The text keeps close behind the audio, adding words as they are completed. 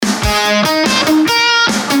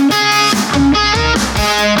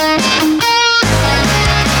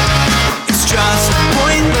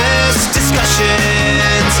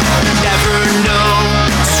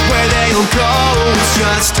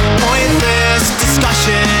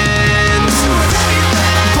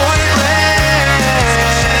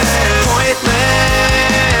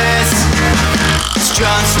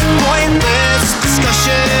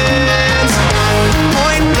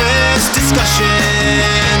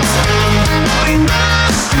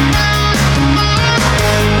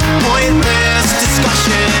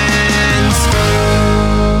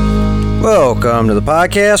Welcome to the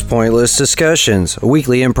podcast, Pointless Discussions, a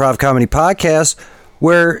weekly improv comedy podcast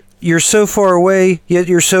where you're so far away, yet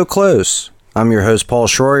you're so close. I'm your host, Paul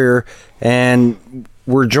Schroyer, and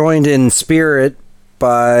we're joined in spirit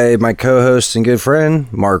by my co-host and good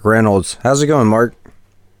friend, Mark Reynolds. How's it going, Mark?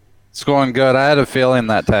 It's going good. I had a feeling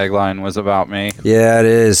that tagline was about me. Yeah, it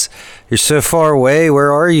is. You're so far away.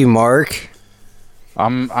 Where are you, Mark?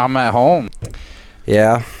 I'm at home.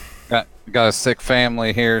 Yeah. Got a sick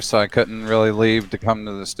family here, so I couldn't really leave to come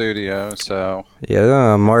to the studio. So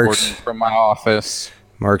Yeah, recording from my office.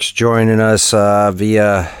 Mark's joining us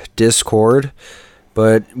via Discord,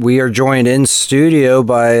 but we are joined in studio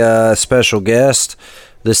by a special guest,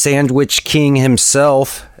 the Sandwich King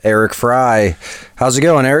himself, Eric Fry. How's it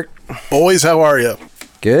going, Eric? Boys, how are you?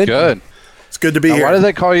 Good. Good. It's good to be Now, here. why do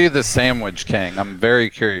they call you the Sandwich King? I'm very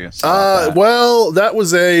curious about that. Well, that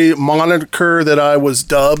was a moniker that I was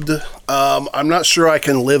dubbed. I'm not sure I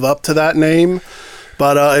can live up to that name,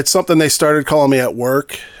 but it's something they started calling me at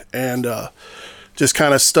work, and just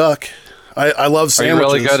kind of stuck. I love Are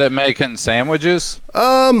sandwiches. you really good at making sandwiches?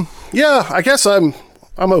 Yeah, I guess I'm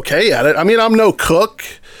okay at it. I mean, I'm no cook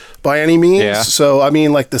by any means. Yeah. So, I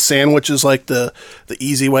mean, like the sandwich is like the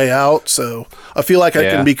easy way out. So I feel like I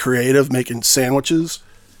Yeah. can be creative making sandwiches.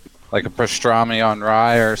 Like a pastrami on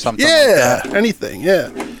rye or something like Yeah, that? anything. Yeah.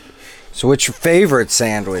 So what's your favorite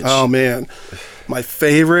sandwich? Oh man, my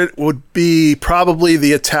favorite would be probably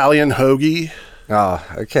the Italian hoagie. Oh,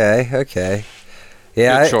 okay.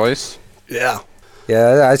 Yeah, Good choice. Yeah.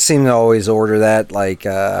 I seem to always order that, like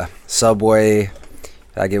Subway.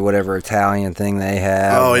 I get whatever Italian thing they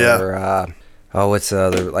have. Oh, yeah. Or, what's the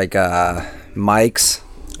other, like Mike's?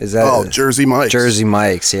 Is that Oh, Jersey Mike's. Jersey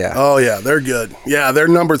Mike's? Yeah. Oh yeah, they're good. Yeah, their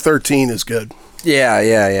number 13 is good.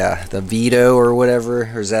 Yeah. The Vito or whatever,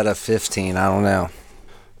 or is that a 15? I don't know.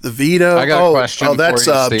 The Vito. I got a question Oh, that's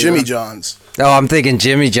for you, Steven. Jimmy John's. Oh, I'm thinking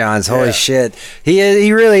Jimmy John's. Holy Yeah. shit.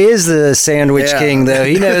 He really is the sandwich Yeah. king, though.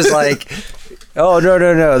 He knows, like, oh,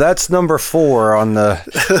 no. That's number 4 on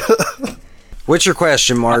the... What's your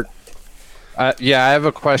question, Mark? Yeah, I have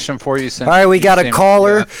a question for you. All right, we got a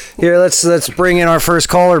caller. Here, let's bring in our first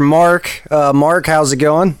caller, Mark. Mark, how's it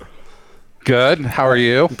going? Good. How are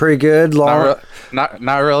you? Pretty good. Not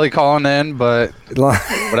really calling in, but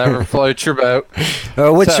whatever floats your boat.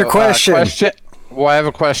 What's So, your question? Well, I have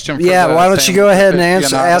a question. For Yeah, the why don't you go ahead and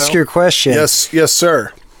aficionado. ask your question? Yes,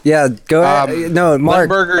 sir. Yeah, go ahead. No, Mark.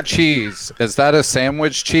 Limburger cheese. Is that a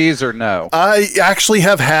sandwich cheese or no? I actually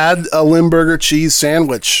have had a Limburger cheese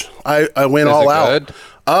sandwich. I went Is all it out.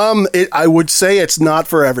 good? I would say it's not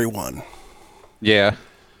for everyone. Yeah.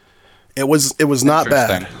 It was not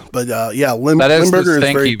bad, Interesting. but yeah, That is Limburger the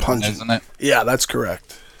is very stinky one, pungent, isn't it? Yeah, that's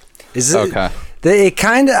correct. Is it? Okay. It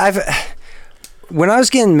kind of. When I was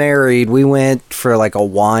getting married, we went for like a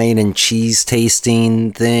wine and cheese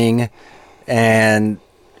tasting thing, and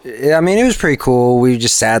I mean it was pretty cool. We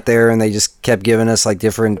just sat there and they just kept giving us like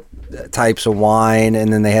different types of wine,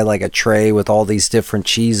 and then they had like a tray with all these different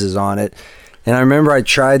cheeses on it. And I remember I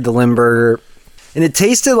tried the Limburger, and it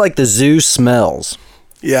tasted like the zoo smells.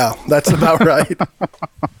 Yeah, that's about right.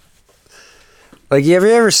 Like, have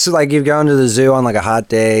you ever, like, you've gone to the zoo on, like, a hot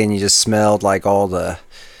day and you just smelled, like, all the,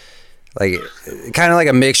 like, kind of like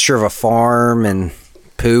a mixture of a farm and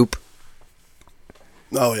poop?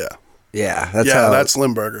 Oh yeah, Yeah. that's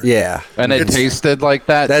Limburger. Yeah. And it tasted like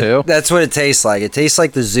that, too? That's what it tastes like. It tastes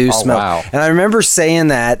like the zoo Oh, smell. wow. And I remember saying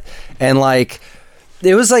that, and, like,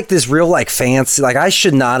 it was, like, this real, like, fancy, like, I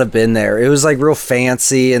should not have been there. It was, like, real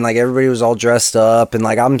fancy, and, like, everybody was all dressed up, and,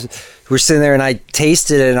 like, we're sitting there, and I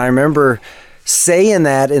tasted it, and I remember saying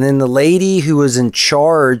that, and then the lady who was in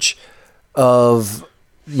charge of,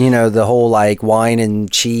 you know, the whole like wine and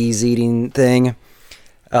cheese eating thing,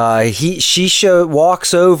 she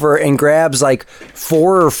walks over and grabs like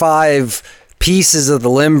 4 or 5 pieces of the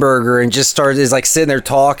Limburger and just is like sitting there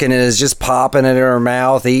talking and is just popping it in her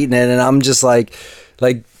mouth, eating it, and I'm just like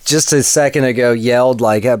just a second ago yelled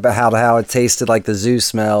like about how it tasted like the zoo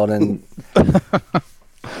smelled, and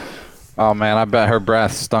Oh, man, I bet her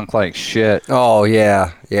breath stunk like shit. oh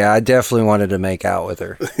yeah, I definitely wanted to make out with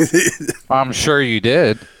her. I'm sure you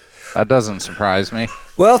did. That doesn't surprise me.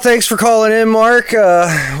 Well, thanks for calling in, Mark.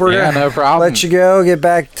 We're Yeah, gonna no problem. let you go. Get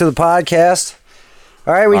back to the podcast.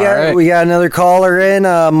 All right, All right. we got another caller in.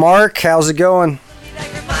 Mark, how's it going?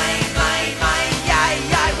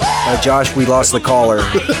 Josh, we lost the caller.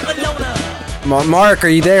 Mark, are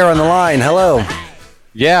you there on the line? Hello.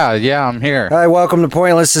 Yeah, I'm here. Hi, welcome to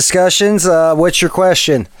Pointless Discussions. What's your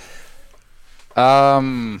question?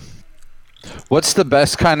 What's the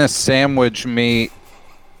best kind of sandwich meat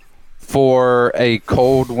for a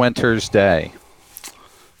cold winter's day?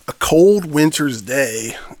 A cold winter's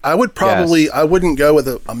day, I would probably, I wouldn't go with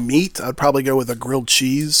a meat. I'd probably go with a grilled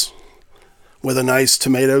cheese with a nice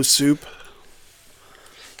tomato soup.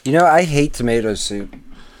 You know, I hate tomato soup.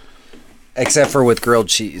 Except for with grilled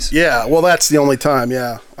cheese. Yeah, well, that's the only time,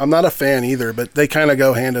 yeah. I'm not a fan either, but they kind of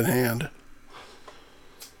go hand in hand.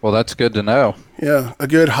 Well, that's good to know. Yeah, a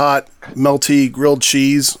good hot, melty grilled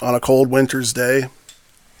cheese on a cold winter's day.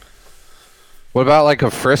 What about like a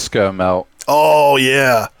Frisco melt? Oh,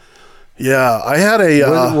 yeah. Yeah, I had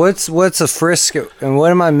a... what's a Frisco? And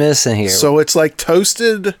what am I missing here? So it's like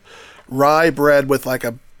toasted rye bread with like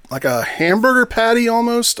a hamburger patty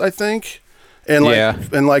almost, I think. And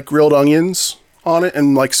like grilled onions on it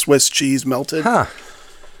and like Swiss cheese melted. Huh.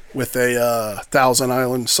 With a Thousand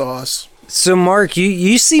Island sauce. So, Mark,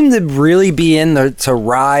 you seem to really be into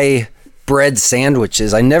rye bread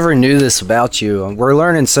sandwiches. I never knew this about you. We're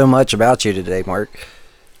learning so much about you today, Mark.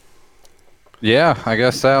 Yeah, I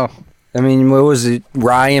guess so. I mean, what was it?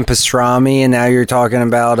 Rye and pastrami, and now you're talking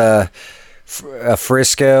about a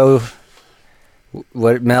Frisco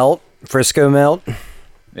melt? Frisco melt?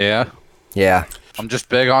 Yeah. Yeah. I'm just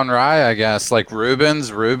big on rye, I guess. Like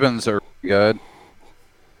Reuben's. Reuben's are good.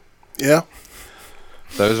 Yeah.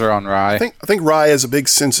 Those are on rye. I think rye is a big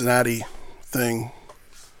Cincinnati thing.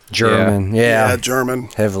 German. Yeah. German.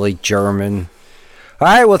 Heavily German. All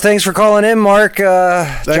right. Well, thanks for calling in, Mark.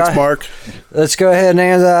 Thanks, Mark. Let's go ahead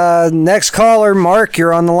and next caller, Mark,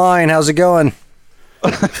 you're on the line. How's it going?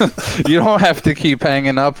 You don't have to keep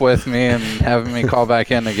hanging up with me and having me call back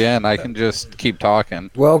in again. I can just keep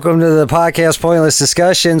talking. Welcome to the podcast Pointless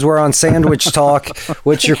Discussions. We're on Sandwich Talk.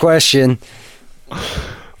 What's your question?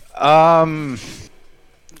 Why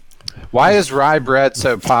is rye bread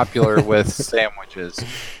so popular with sandwiches?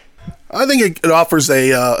 I think it offers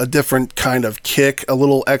a different kind of kick, a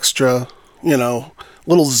little extra,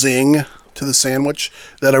 little zing to the sandwich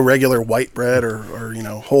that a regular white bread or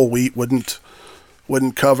whole wheat wouldn't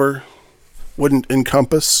cover, wouldn't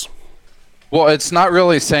encompass. Well, it's not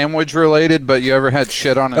really sandwich related, but you ever had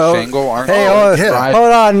shit on a shingle? Hey,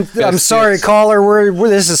 hold on. I'm sorry, caller. We're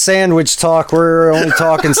this is Sandwich Talk. We're only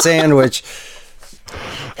talking sandwich.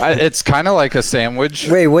 It's kind of like a sandwich.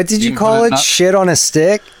 Wait, what did you call it? Shit on a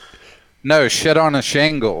stick? No, shit on a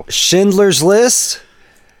shingle. Schindler's List?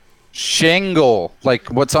 Shingle.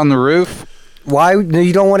 Like what's on the roof? Why? No,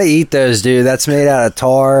 you don't want to eat those, dude. That's made out of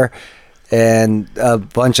tar and a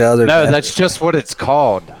bunch of other... No, that's just what it's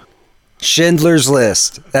called. Schindler's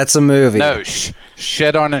List. That's a movie. No,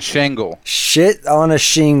 shit on a shingle. Shit on a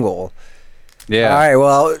shingle. Yeah. All right,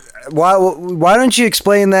 well, why don't you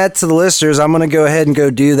explain that to the listeners? I'm going to go ahead and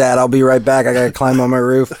go do that. I'll be right back. I got to climb on my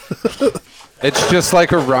roof. It's just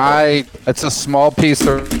like a rye. It's a small piece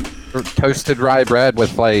of toasted rye bread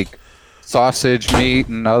with like sausage, meat,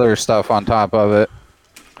 and other stuff on top of it.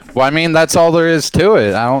 Well, I mean, that's all there is to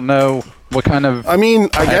it. I don't know what kind of... I mean,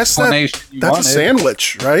 I guess that's a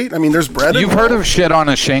sandwich, right? I mean, there's bread. You've heard of shit on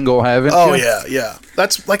a shingle, haven't you? Oh, yeah.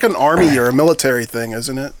 That's like an army or a military thing,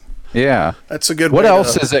 isn't it? Yeah. That's a good What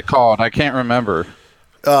else is it called? I can't remember.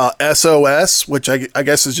 SOS, which I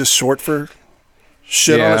guess is just short for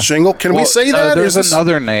shit on a shingle. Can we say that? There's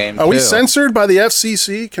another name, Are we censored by the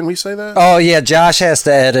FCC? Can we say that? Oh, yeah. Josh has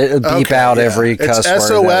to edit, beep out every cuss word.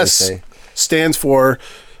 SOS stands for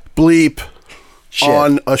bleep shit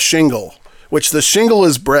on a shingle, which the shingle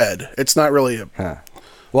is bread. It's not really a... Huh.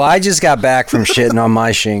 Well, I just got back from shitting on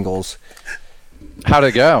my shingles. How'd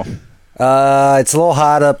it go? It's a little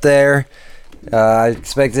hot up there. I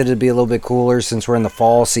expected it to be a little bit cooler since we're in the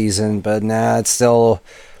fall season, but nah, it's still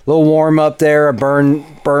a little warm up there. I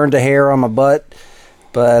burned a hair on my butt,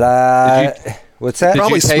 but what's that? It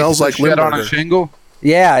probably smells like shit on a shingle.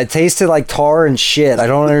 Yeah, it tasted like tar and shit. I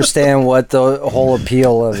don't understand what the whole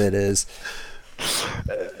appeal of it is.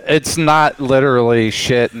 It's not literally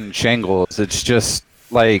shit and shingles. It's just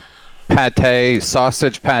like pate,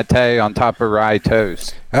 sausage pate on top of rye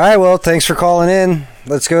toast. All right, well, thanks for calling in.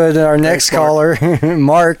 Let's go to our next caller.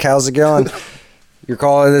 Mark, how's it going? You're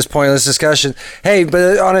calling this Pointless Discussion. Hey,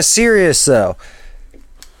 but on a serious though,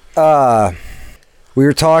 we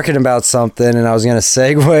were talking about something and I was going to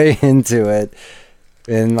segue into it.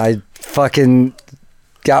 And I fucking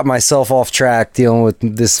got myself off track dealing with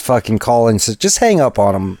this fucking call-in. So just hang up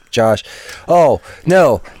on him, Josh. Oh,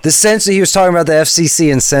 no. He was talking about the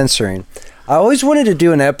FCC and censoring. I always wanted to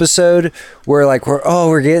do an episode where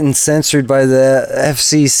we're getting censored by the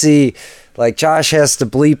FCC. Like Josh has to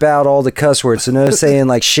bleep out all the cuss words. So no saying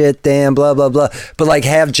like shit, damn, blah, blah, blah. But like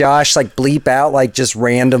have Josh like bleep out like just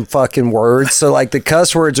random fucking words. So like the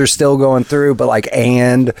cuss words are still going through, but like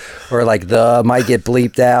and or like the might get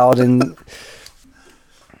bleeped out. And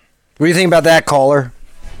what do you think about that, caller?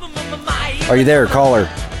 Are you there, caller?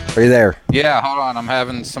 Are you there? Yeah, hold on. I'm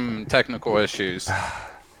having some technical issues.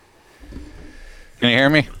 Can you hear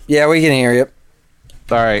me? Yeah, we can hear you.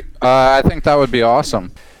 All right. I think that would be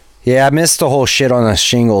awesome. Yeah, I missed the whole shit on the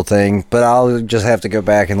shingle thing, but I'll just have to go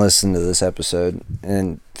back and listen to this episode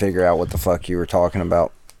and figure out what the fuck you were talking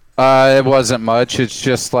about. It wasn't much. It's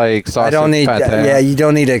just like sausage I don't need. pate. Yeah, you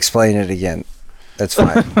don't need to explain it again. That's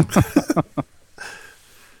fine.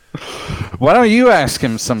 Why don't you ask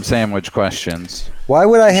him some sandwich questions? Why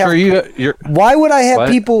would I have? Sure, you're. Why would I have What?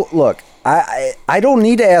 people look? I don't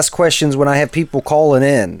need to ask questions when I have people calling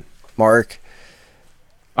in, Mark.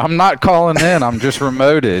 I'm not calling in. I'm just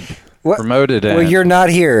remoted. What? Remoted in. Well, you're not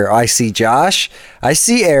here. I see Josh. I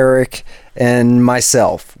see Eric and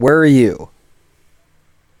myself. Where are you?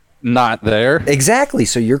 Not there. Exactly.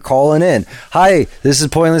 So you're calling in. Hi, this is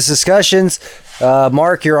Pointless Discussions.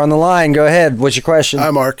 Mark, you're on the line. Go ahead. What's your question? Hi,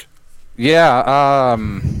 Mark. Yeah.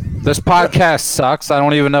 This podcast sucks. I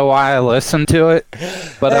don't even know why I listen to it.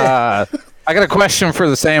 But I got a question for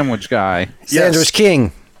the sandwich guy. Sandwich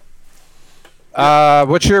King.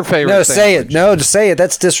 What's your favorite? No, say it. sandwich? No, to say it.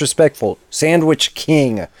 That's disrespectful. Sandwich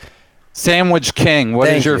King. Sandwich King. What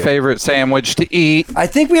is Thank your you. favorite sandwich to eat? I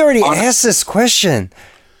think we already asked this question.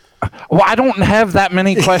 Well, I don't have that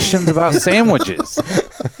many questions about sandwiches.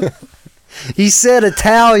 He said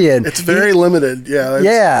Italian. It's very limited. Yeah.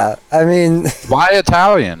 Yeah, I mean, Why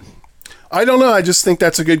Italian? I don't know. I just think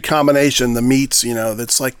that's a good combination. The meats,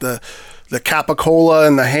 that's like the capicola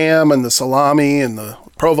and the ham and the salami and the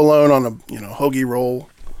provolone on a hoagie roll.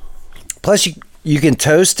 plus you can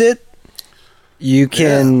toast it. You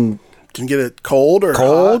can Can get it cold or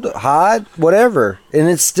cold, hot. hot, whatever, and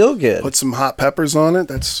it's still good. Put some hot peppers on it.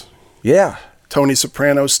 That's Yeah. Tony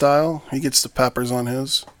Soprano style. He gets the peppers on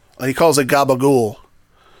his. He calls it gabagool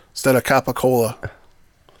instead of capicola.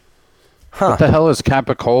 What the hell is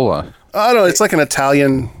capicola? I don't know. It's like an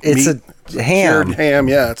Italian It's meat, a ham. cured ham.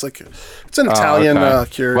 Yeah, it's an Italian Okay.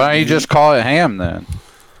 cured. Why don't you meat. just call it ham then?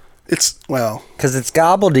 It's Because it's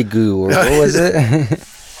gobbledygoo, or what was it?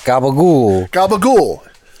 Gabagool. gabagool.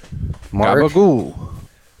 Mark. Gabagool.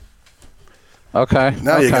 Okay.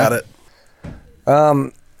 Now you got it.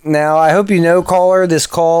 Now, I hope you know, caller, this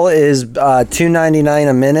call is $2.99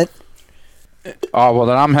 a minute. Oh, well,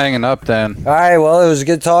 then I'm hanging up then. All right, well, it was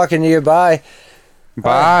good talking to you. Bye.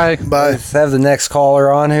 Bye. Bye. Let's have the next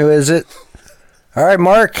caller on. Who is it? All right,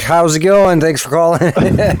 Mark, how's it going? Thanks for calling.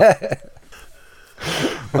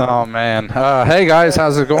 Oh, man. Hey, guys,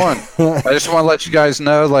 how's it going? I just want to let you guys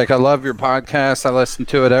know, I love your podcast. I listen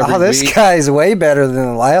to it every Oh, this week. guy's way better than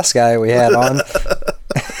the last guy we had on.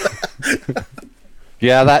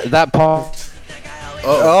 Yeah, that Paul.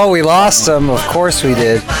 Oh, we lost him. Of course we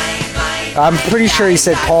did. I'm pretty sure he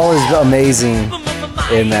said Paul is amazing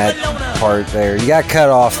in that part there. You got cut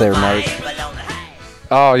off there, Mark.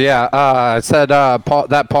 Oh, yeah. I said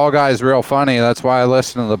that Paul guy is real funny. That's why I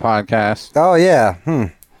listen to the podcast. Oh, yeah.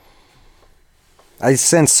 I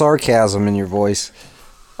sense sarcasm in your voice.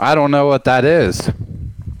 I don't know what that is.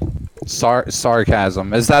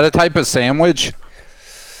 Sarcasm. Is that a type of sandwich?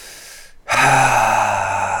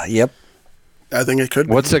 Yep. I think it could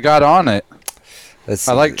be. What's it got on it? That's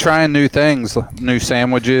I like trying new things, new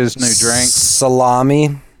sandwiches, new drinks.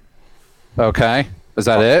 salami, Okay. Is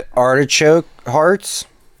that it? artichoke hearts.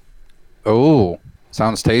 Oh,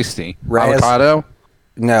 sounds tasty. Ras- Avocado?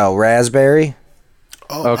 No, raspberry,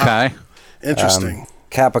 Oh, wow. Okay. Interesting.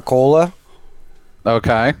 capicola,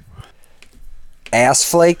 Okay. ass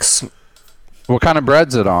flakes. What kind of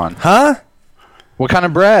bread's it on? Huh? What kind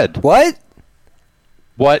of bread? What?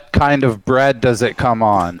 What kind of bread does it come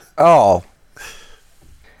on? Oh.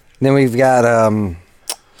 Then we've got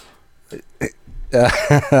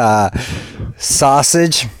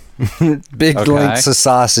sausage. Big Okay. lengths of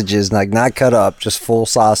sausages, like not cut up, just full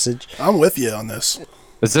sausage. I'm with you on this.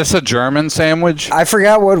 Is this a German sandwich? I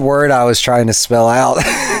forgot what word I was trying to spell out.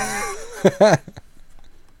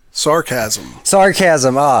 Sarcasm.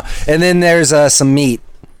 Sarcasm. And then there's some meat.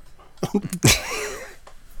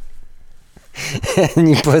 And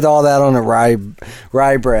you put all that on a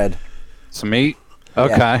rye bread. Some meat?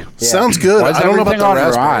 Okay. Yeah. Sounds good. Why is I don't know about everything the on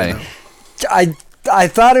raspberry. rye? though. I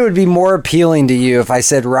thought it would be more appealing to you if I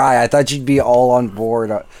said rye. I thought you'd be all on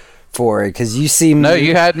board for it because you seem No,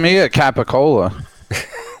 you had me at Capicola.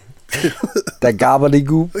 that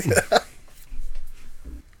gobbledygook.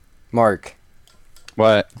 Mark,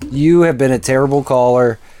 What? you have been a terrible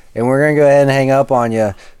caller, and we're gonna go ahead and hang up on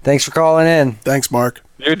you. Thanks for calling in. Thanks, Mark.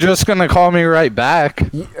 You're just going to call me right back?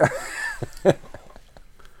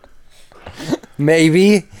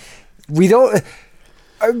 Maybe we don't.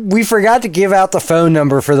 We forgot to give out the phone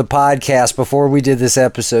number for the podcast before we did this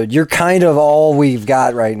episode. You're kind of all we've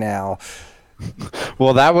got right now.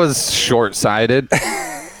 Well, that was short-sighted.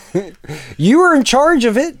 You were in charge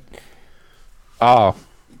of it. Oh,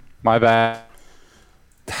 my bad.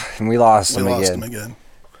 And we lost We him lost again. him again.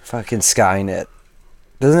 Fucking Skynet.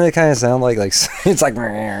 Doesn't it kind of sound like it's like,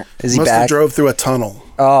 is he Must have back? drove through a tunnel.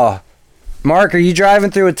 Oh, Mark, are you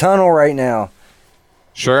driving through a tunnel right now?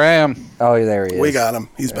 Sure am. Oh, there he is. We got him.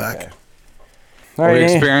 He's back. All We're right,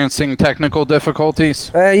 experiencing technical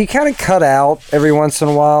difficulties. you kind of cut out every once in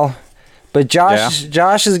a while, but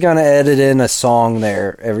Josh is gonna edit in a song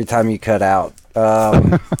there every time you cut out.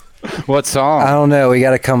 What song? I don't know. We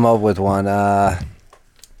got to come up with one.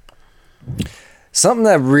 Something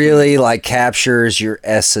that really like captures your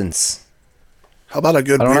essence. How about a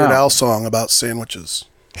good I don't Weird know. Al song about sandwiches?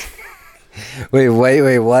 Wait,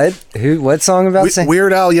 what? What song about sandwiches?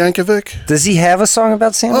 Weird Al Yankovic? Does he have a song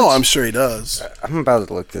about sandwiches? Oh, I'm sure he does. I'm about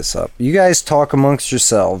to look this up. You guys talk amongst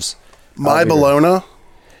yourselves. My be right- Bologna?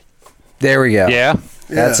 There we go. Yeah,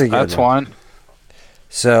 That's a good that's one. one.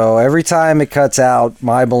 So every time it cuts out,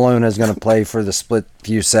 My Bologna is going to play for the split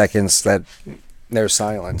few seconds that there's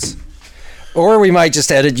silence. Or we might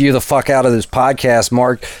just edit you the fuck out of this podcast,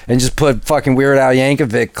 Mark, and just put fucking Weird Al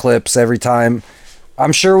Yankovic clips every time.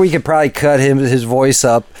 I'm sure we could probably cut his voice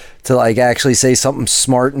up to like actually say something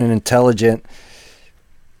smart and intelligent.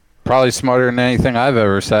 Probably smarter than anything I've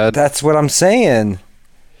ever said. That's what I'm saying.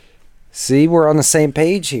 See, we're on the same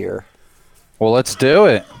page here. Well, let's do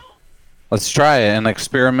it. Let's try it. An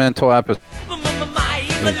experimental episode.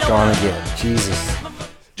 It's gone again. Jesus.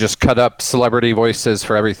 Just cut up celebrity voices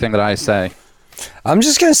for everything that I say. I'm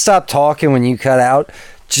just gonna stop talking when you cut out,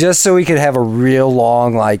 just so we could have a real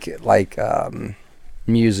long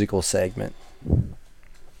musical segment.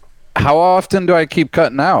 How often do I keep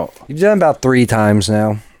cutting out? You've done about 3 times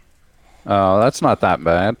now. Oh, that's not that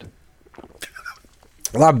bad.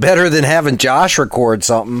 A lot better than having Josh record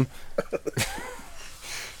something.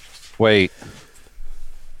 Wait,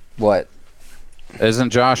 What? isn't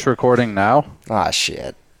Josh recording now? Ah,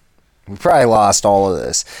 shit. We probably lost all of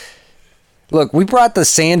this. Look, we brought the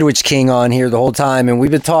Sandwich King on here the whole time, and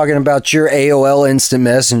we've been talking about your AOL Instant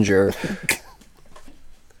Messenger.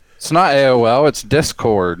 It's not AOL, it's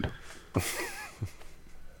Discord.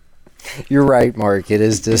 You're right, Mark. It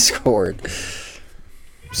is Discord.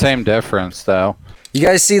 Same difference, though. You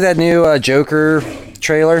guys see that new Joker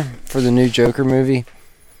trailer for the new Joker movie?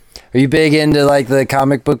 Are you big into like the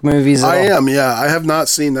comic book movies? At I all? am, yeah. I have not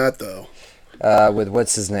seen that, though. With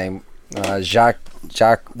what's his name?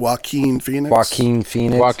 Joaquin Phoenix. Joaquin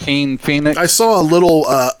Phoenix. Joaquin Phoenix. I saw a little,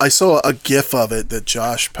 I saw a GIF of it that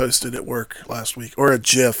Josh posted at work last week, or a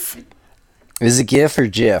GIF. Is it GIF or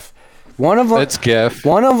GIF? One of them. It's GIF.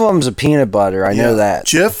 One of them's a peanut butter. I know that.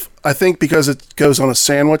 GIF, I think because it goes on a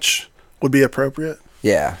sandwich, would be appropriate.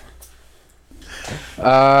 Yeah.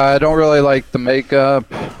 I don't really like the makeup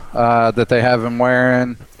that they have him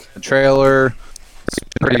wearing. The trailer, it's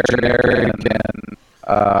pretty generic and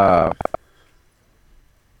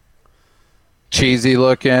cheesy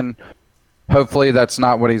looking. Hopefully that's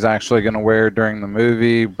not what he's actually going to wear during the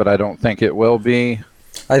movie, but I don't think it will be.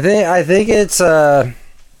 I think it's well,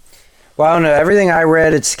 I don't know. Everything I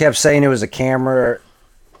read, it kept saying it was a camera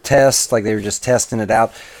test, like they were just testing it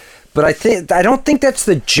out. But I don't think that's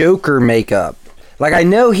the Joker makeup. Like, I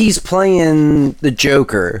know he's playing the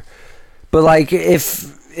Joker, but like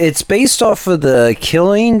if it's based off of the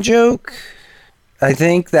Killing Joke, I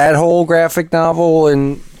think that whole graphic novel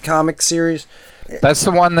and comic series. That's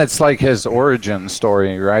the one that's like his origin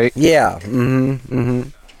story, right? Yeah.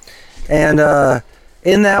 And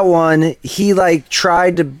in that one, he like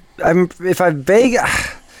tried to.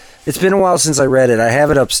 It's been a while since I read it. I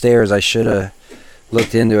have it upstairs. I should have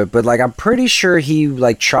looked into it, but like I'm pretty sure he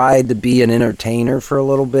like tried to be an entertainer for a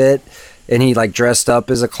little bit, and he like dressed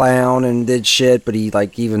up as a clown and did shit, but he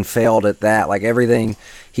like even failed at that. Like everything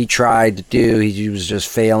he tried to do, he was just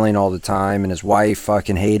failing all the time, and his wife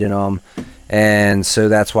fucking hated him, and so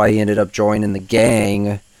that's why he ended up joining the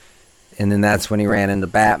gang. And then that's when he ran into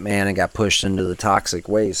Batman and got pushed into the toxic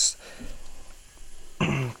waste.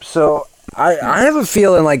 So I have a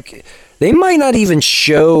feeling like they might not even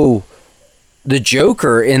show the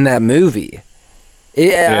Joker in that movie.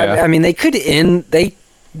 I mean, they could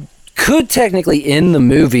technically end the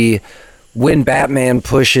movie when Batman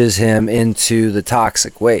pushes him into the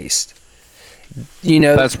toxic waste. You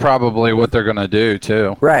know, That's probably what they're going to do,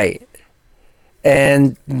 too. right.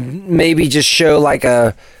 And maybe just show like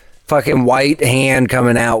a fucking white hand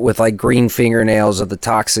coming out with like green fingernails of the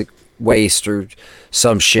toxic waste or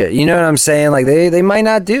some shit. You know what I'm saying? Like they might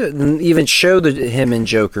not do it and even show him in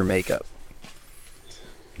Joker makeup.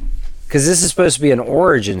 Because this is supposed to be an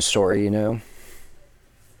origin story, you know?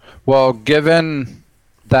 Well, given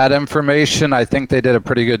that information, I think they did a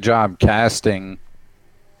pretty good job casting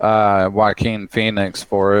Joaquin Phoenix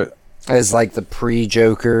for it. As like the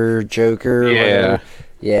pre-Joker Joker. Yeah.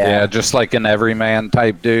 Yeah. Just like an everyman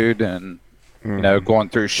type dude and, you know, going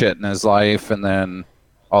through shit in his life and then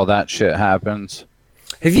all that shit happens.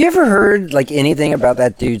 Have you ever heard like anything about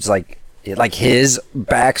that dude's like his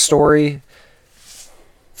backstory?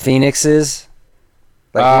 Phoenix's?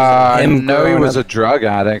 Like, I know he growing was up- a drug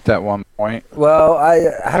addict at one point. Well,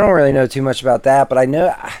 I don't really know too much about that, but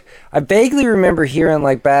I vaguely remember hearing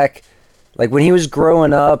like back, like when he was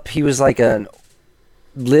growing up, he was like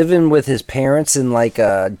living with his parents in like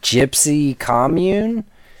a gypsy commune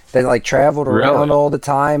that like traveled around Really? all the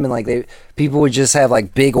time, and like people would just have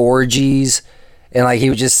like big orgies, and like he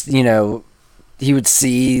would just, you know, he would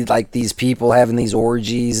see like these people having these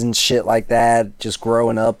orgies and shit like that, just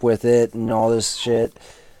growing up with it and all this shit.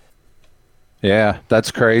 Yeah,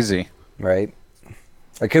 that's crazy. Right.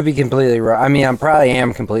 I could be completely wrong. I mean, I probably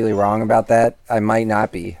am completely wrong about that. I might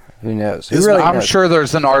not be. Who knows? Who really I'm knows? sure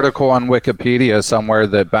there's an article on Wikipedia somewhere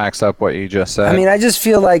that backs up what you just said. I mean, I just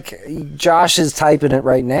feel like Josh is typing it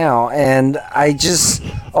right now, and I just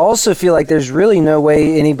also feel like there's really no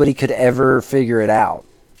way anybody could ever figure it out.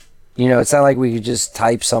 You know, it's not like we could just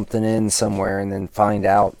type something in somewhere and then find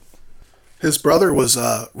out. His brother was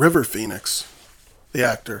River Phoenix, the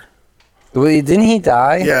actor. Well, didn't he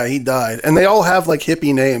die? Yeah, he died. And they all have like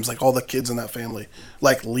hippie names, like all the kids in that family.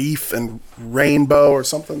 Like Leaf and Rainbow or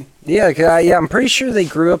something. Yeah, I'm pretty sure they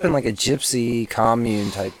grew up in like a gypsy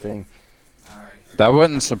commune type thing. that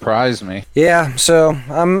wouldn't surprise me. Yeah, so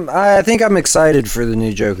I think I'm excited for the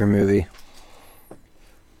new Joker movie.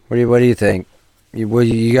 What do you think?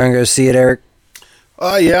 You gonna go see it, Eric?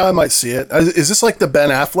 Yeah, I might see it. Is this like the Ben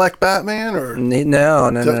Affleck Batman or No.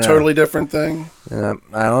 totally different thing? I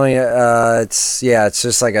don't. It's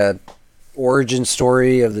just like a origin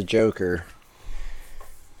story of the Joker.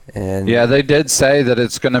 And Yeah, they did say that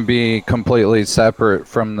it's going to be completely separate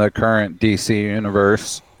from the current DC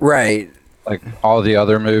universe, right, like all the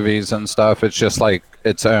other movies and stuff. It's just like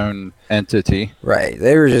its own entity. right.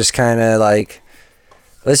 They were just kind of like,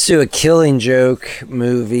 let's do a Killing Joke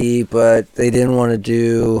movie, but they didn't want to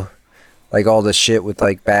do like all the shit with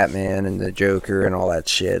like Batman and the Joker and all that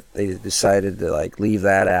shit. They decided to like leave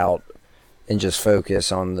that out and just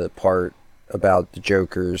focus on the part about the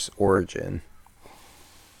Joker's origin.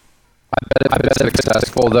 I bet it's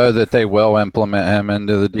successful, though, that they will implement him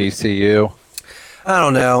into the DCU. I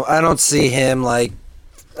don't know. I don't see him like,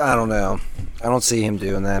 I don't know. I don't see him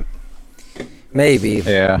doing that. Maybe.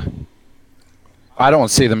 Yeah. I don't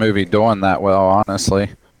see the movie doing that well, honestly.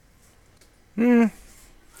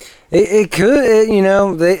 It could, you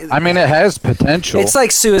know. I mean, it has potential. It's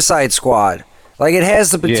like Suicide Squad. Like, it has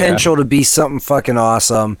the potential to be something fucking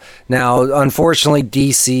awesome. Now, unfortunately,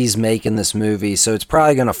 DC's making this movie, so it's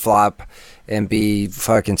probably going to flop and be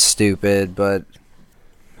fucking stupid, but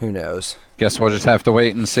who knows? Guess we'll just have to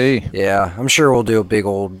wait and see. Yeah, I'm sure we'll do a big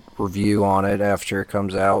old review on it after it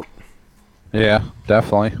comes out. Yeah,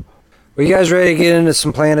 definitely. Are you guys ready to get into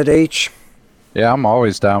some Planet H? Yeah, I'm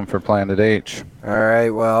always down for Planet H. All right,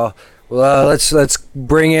 well, let's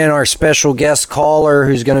bring in our special guest caller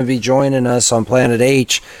who's going to be joining us on Planet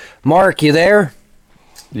H. Mark, you there?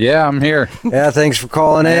 Yeah, I'm here. Yeah, thanks for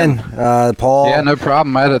calling in, Paul. Yeah, no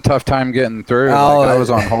problem. I had a tough time getting through. Oh, I was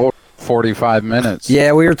on hold 45 minutes.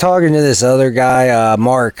 Yeah, we were talking to this other guy,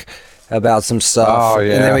 Mark, about some stuff. Oh,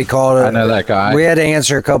 yeah. And then we called. I know that guy. We had to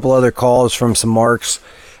answer a couple other calls from some Marks.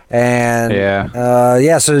 And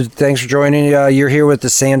Yeah. so thanks for joining. You're here with the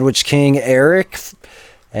Sandwich King, Eric,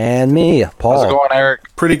 and me, Paul. How's it going, Eric?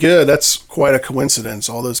 Pretty good. That's quite a coincidence,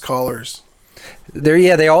 all those callers.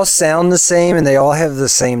 They all sound the same and they all have the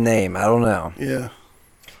same name. I don't know. Yeah.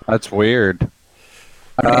 That's weird.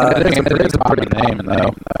 I mean, it is a pretty name,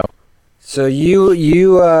 though. So you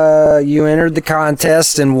entered the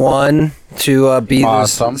contest and won to be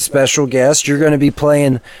Awesome. the special guest. You're going to be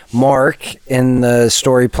playing Mark in the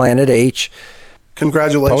story Planet H.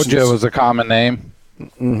 Congratulations. Told you it was a common name.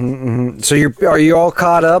 So are you all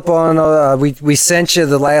caught up on? We sent you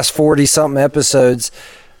the last 40 something episodes.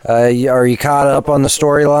 Are you caught up on the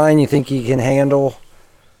storyline? You think you can handle?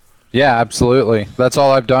 Yeah, absolutely. That's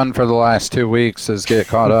all I've done for the last 2 weeks is get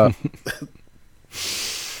caught up.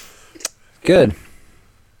 Good.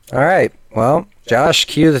 All right. Well, Josh,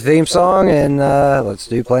 cue the theme song and let's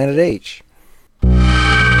do Planet H.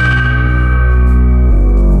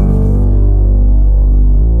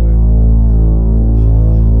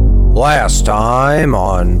 Last time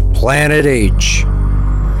on Planet H.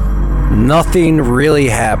 Nothing really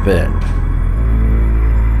happened.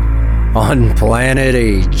 On Planet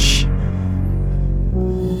H.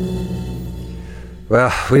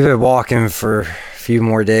 Well, we've been walking for a few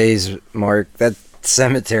more days, Mark. That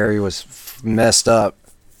cemetery was messed up.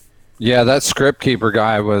 Yeah, that script keeper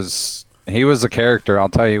guy he was a character, I'll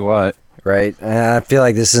tell you what. Right? And I feel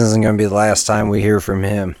like this isn't going to be the last time we hear from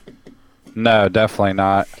him. No, definitely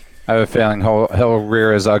not. I have a feeling he'll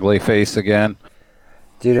rear his ugly face again.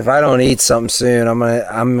 Dude, if I don't eat something soon, I'm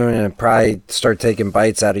gonna probably start taking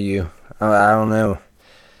bites out of you. I don't know.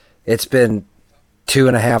 It's been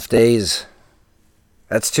 2.5 days.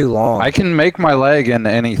 That's too long. I can make my leg into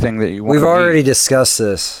anything that you want. We've already discussed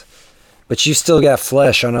this, but you still got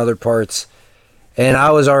flesh on other parts. And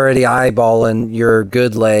I was already eyeballing your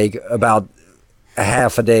good leg about a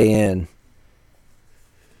half a day in.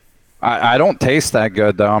 I don't taste that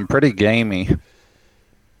good, though. I'm pretty gamey.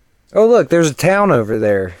 Oh, look, there's a town over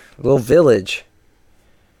there. A little village.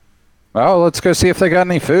 Oh, let's go see if they got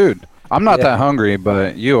any food. I'm not that hungry,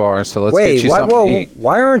 but you are, so let's get you something to eat.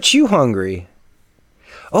 Why aren't you hungry?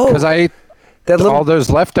 Oh, because I ate all those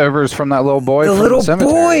leftovers from that little boy from the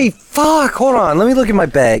cemetery. Boy, fuck, hold on. Let me look at my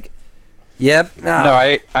bag. Yep. No,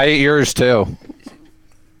 I ate yours, too.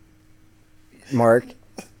 Mark.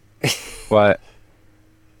 What?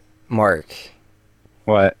 Mark.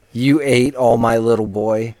 What? You ate all my little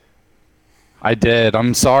boy. I did.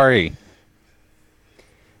 I'm sorry.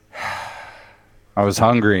 I was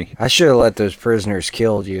hungry. I should have let those prisoners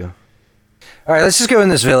killed you. All right, let's just go in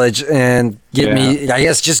this village and get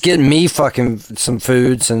me fucking some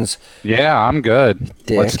food since... Yeah, I'm good.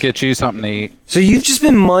 Dick. Let's get you something to eat. So you've just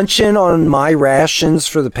been munching on my rations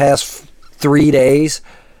for the past 3 days?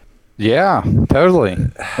 Yeah, totally.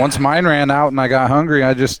 Once mine ran out and I got hungry,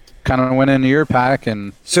 I just kind of went into your pack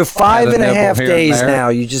and... So 5.5 days now,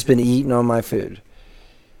 you've just been eating on my food?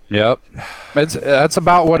 Yep. That's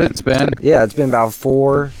about what it's been. Yeah, it's been about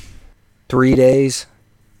 3 days.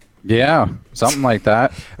 Yeah, something like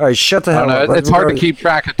that. All right, shut the hell up. It's hard to keep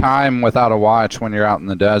track of time without a watch when you're out in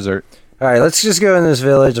the desert. All right, let's just go in this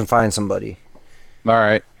village and find somebody. All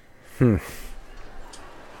right.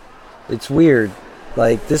 It's weird.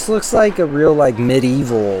 Like, this looks like a real, like,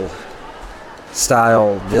 medieval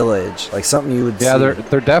style village. Like, something you would see. Yeah,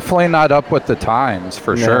 they're definitely not up with the times,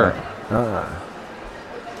 for sure.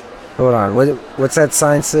 Hold on. What's that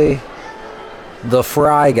sign say? The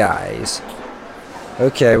Fry Guys.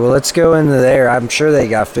 Okay, well, let's go into there. I'm sure they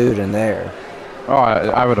got food in there. Oh,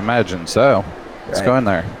 I would imagine so. Let's go in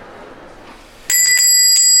there.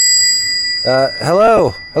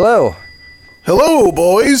 Hello. Hello,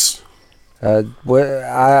 boys.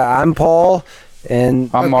 I'm Paul, and...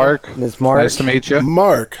 I'm Mark. It's Mark. Nice to meet you.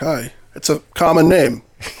 Mark, hi. It's a common name.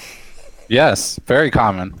 Yes, very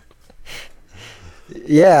common.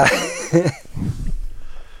 Yeah.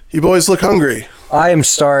 You boys look hungry. I am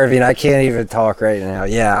starving. I can't even talk right now.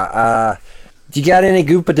 Yeah. Do you got any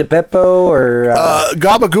Goopa de Beppo or...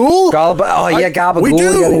 Gabagool? Oh, yeah, Gabagool. We do.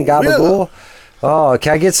 You got any Gabagool? Yeah. Oh,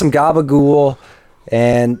 can I get some Gabagool?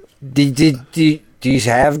 And do you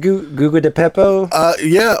have Goopa de Beppo?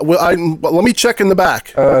 Yeah. Well, let me check in the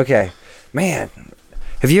back. Oh, okay. Man,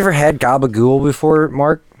 have you ever had Gabagool before,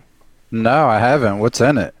 Mark? No, I haven't. What's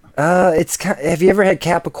in it? Have you ever had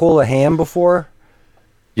Capicola ham before?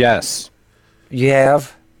 Yes. You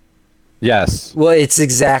have? Yes. Well, it's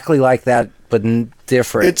exactly like that, but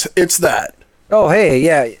different. It's that. Oh, hey,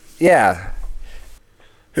 yeah.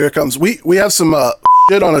 Here it comes. We have some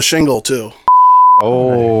shit on a shingle too.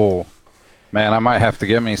 Oh, man, I might have to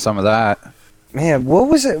get me some of that. Man, what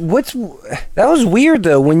was it? That was weird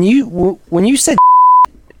though. When you said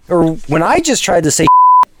or when I just tried to say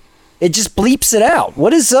it just bleeps it out.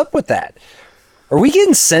 What is up with that? Are we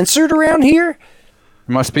getting censored around here?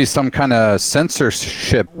 There must be some kind of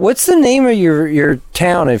censorship. What's the name of your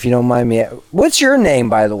town, if you don't mind me? What's your name,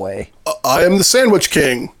 by the way? I am the Sandwich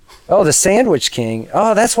King. Oh, the Sandwich King.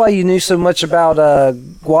 Oh, that's why you knew so much about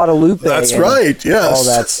Guadalupe. That's right, yes. All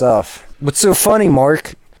that stuff. What's so funny,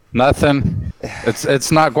 Mark? Nothing.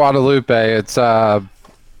 It's not Guadalupe. It's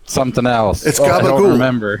something else. It's I Gabagool. don't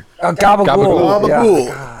remember. Gabagool. Gabagool.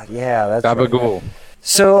 Yeah. God, yeah, that's Gabagool. Right.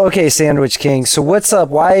 So, okay, Sandwich King. So what's up?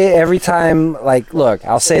 Why every time, like, look,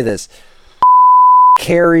 I'll say this.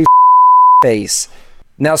 Carry face.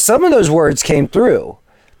 Now, some of those words came through,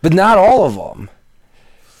 but not all of them.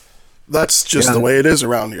 That's just the way it is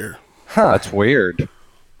around here. Huh. That's weird.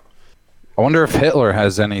 I wonder if Hitler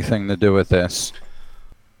has anything to do with this.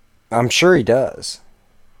 I'm sure he does.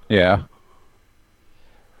 Yeah.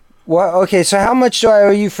 Well, okay, so how much do I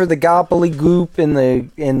owe you for the gobbledygook and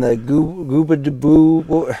the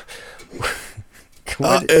gooba-doo-boo?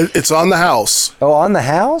 It's on the house. Oh, on the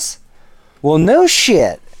house? Well, no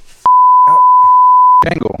shit.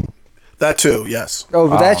 Shingle. That too, yes. Oh,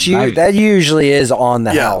 but that's you. nice. That usually is on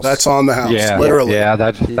the Yeah, house. that's on the house. Yeah, literally. Yeah,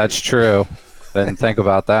 that's true. Didn't think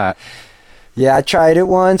about that. Yeah, I tried it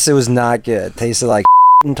once. It was not good. Tasted like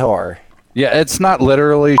and tar. Yeah, it's not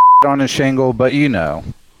literally on a shingle, but you know.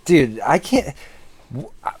 Dude, I can't.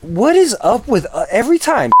 What is up with every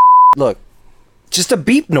time? Look, just a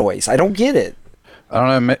beep noise. I don't get it. I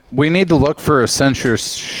don't know. We need to look for a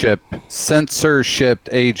censorship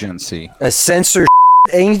agency. A censor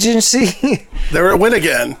agency? There it went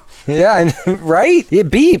again. Yeah, right? It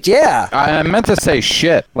beeped, yeah. I meant to say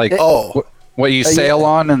shit. Like Oh. what you sail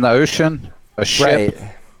on in the ocean? A ship?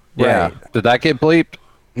 Right. Yeah. Right. Did that get bleeped?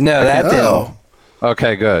 No, that didn't. Oh.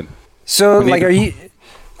 Okay, good. So, We need like, to- are you...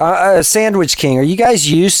 Sandwich King, are you guys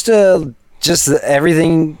used to just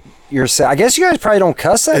everything yourself? I guess you guys probably don't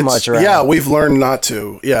cuss that much around. Yeah, we've learned not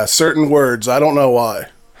to. Yeah, certain words. I don't know why.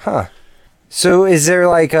 So is there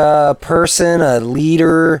like a person, a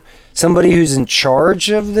leader, somebody who's in charge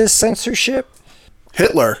of this censorship?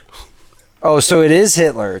 Hitler. Oh, so it is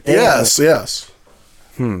Hitler. Damn. Yes.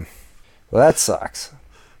 Well, that sucks.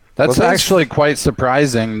 That's Well, thanks. actually quite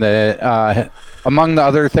surprising that among the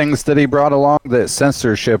other things that he brought along, that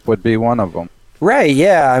censorship would be one of them. Right,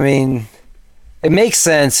 yeah. I mean, it makes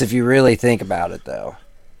sense if you really think about it, though.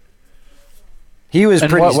 He was In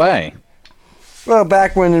pretty... what way? Well,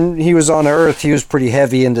 back when he was on Earth, he was pretty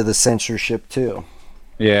heavy into the censorship, too.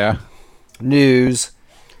 Yeah. News.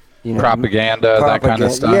 You know, Propaganda, that kind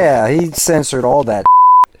of stuff. Yeah, he censored all that.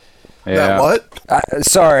 Yeah. That what?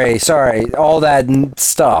 Sorry, all that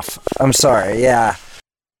stuff. I'm sorry, yeah.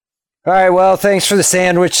 All right, well, thanks for the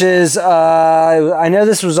sandwiches. I know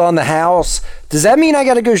this was on the house. Does that mean I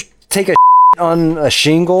got to go take a on a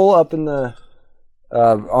shingle up in the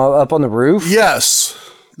up on the roof? Yes.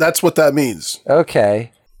 That's what that means.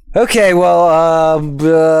 Okay. Well,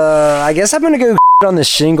 I guess I'm gonna go on the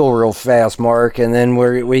shingle real fast, Mark, and then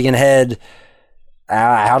we can head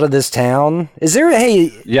out of this town. Is there?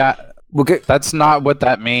 Hey, Yeah. okay. That's not what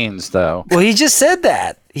that means, though. Well, he just said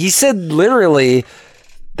that. He said literally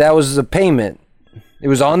that was the payment. It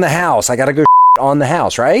was on the house. I got to go on the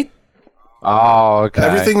house, right? Oh, okay.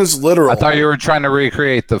 Everything is literal. I thought you were trying to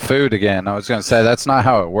recreate the food again. I was going to say that's not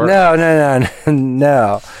how it works.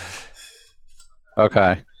 No.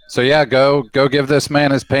 Okay. So yeah, go give this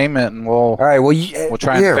man his payment, and we'll All right. Well, we'll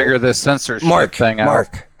try and figure this censorship thing out.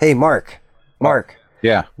 Mark. Hey, Mark.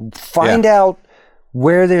 Yeah. Find out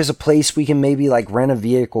where there's a place we can maybe like rent a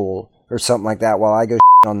vehicle or something like that while I go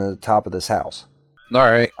on the top of this house. All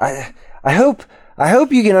right. I hope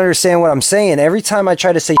you can understand what I'm saying. Every time I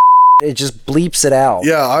try to say it just bleeps it out.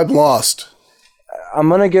 Yeah, I'm lost. I'm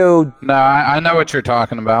gonna go. No, I know what you're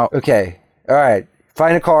talking about. Okay. All right.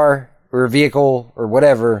 Find a car or a vehicle or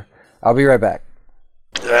whatever. I'll be right back.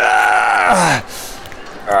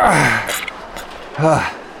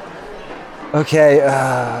 Okay.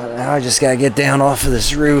 Now I just gotta get down off of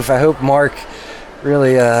this roof. I hope Mark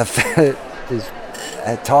really is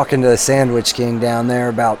talking to the Sandwich King down there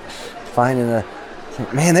about finding a.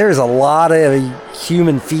 Man, there's a lot of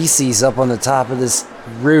human feces up on the top of this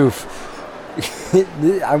roof.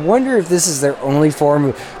 I wonder if this is their only form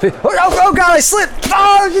of. Oh God! I slipped.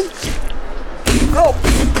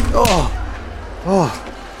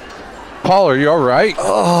 Paul, are you all right?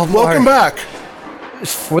 Oh, Mark. Welcome back.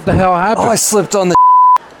 What the hell happened? Oh, I slipped on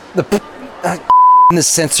the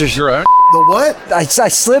censorship. Your own? The what? I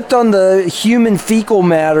slipped on the human fecal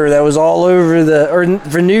matter that was all over or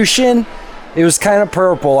Venusian. It was kind of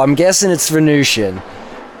purple. I'm guessing it's Venusian.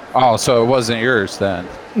 Oh, so it wasn't yours then.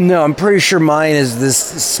 No, I'm pretty sure mine is this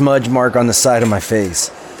smudge mark on the side of my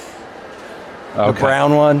face. Okay. The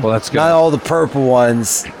brown one. Well, that's good. Not all the purple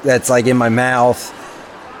ones that's like in my mouth.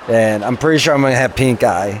 And I'm pretty sure I'm going to have pink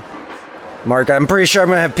eye. Mark, I'm pretty sure I'm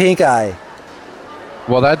going to have pink eye.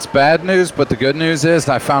 Well, that's bad news, but the good news is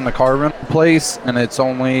I found a car rental place, and it's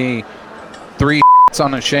only 3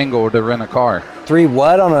 on a shingle to rent a car. 3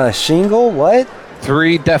 what on a shingle? What?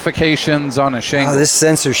 3 defecations on a shingle. Oh, this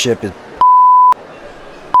censorship is...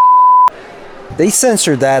 They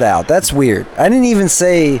censored that out. That's weird. I didn't even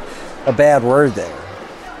say a bad word there.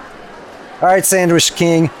 All right, Sandwich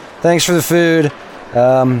King. Thanks for the food.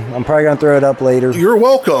 I'm probably going to throw it up later. You're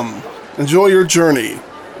welcome. Enjoy your journey.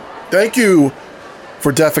 Thank you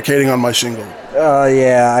for defecating on my shingle.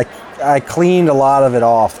 Yeah, I cleaned a lot of it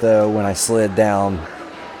off, though, when I slid down.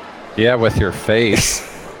 Yeah, with your face.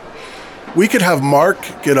 We could have Mark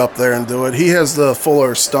get up there and do it. He has the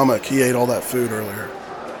fuller stomach. He ate all that food earlier.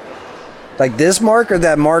 Like this Mark or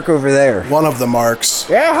that Mark over there? One of the Marks.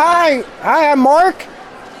 Yeah, hi. Hi, I'm Mark.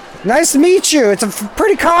 Nice to meet you. It's a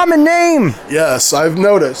pretty common name. Yes, I've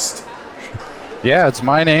noticed. Yeah, it's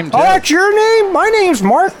my name too. Oh, that's your name? My name's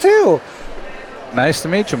Mark, too. Nice to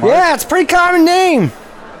meet you, Mark. Yeah, it's a pretty common name.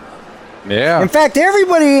 Yeah. In fact,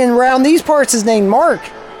 everybody around these parts is named Mark.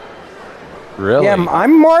 Really? Yeah,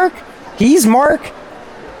 I'm Mark. He's Mark.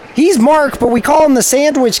 He's Mark, but we call him the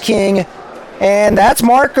Sandwich King. And that's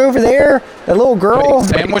Mark over there, that little girl. Wait,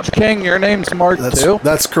 Sandwich King, your name's Mark too?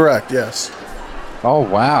 That's correct, yes. Oh,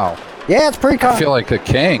 wow. Yeah, it's pretty I common. feel like a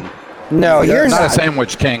king. No, Yeah, you're Not a not.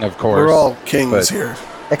 Sandwich King, of course. We're all kings but- here.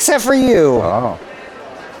 Except for you. Oh.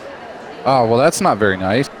 Oh, well, that's not very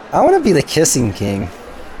nice. I want to be the kissing king.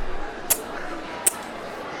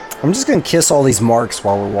 I'm just going to kiss all these marks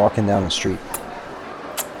while we're walking down the street.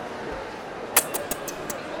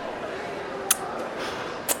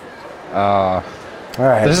 All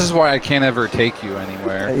right. This is why I can't ever take you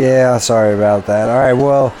anywhere. Yeah, sorry about that. All right,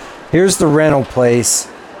 well, here's the rental place.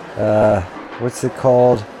 What's it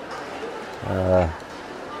called?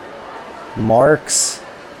 Mark's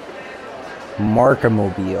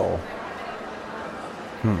Markamobile.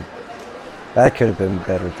 That could have been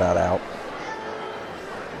better thought out.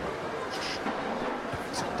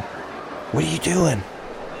 What are you doing?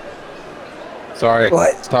 Sorry.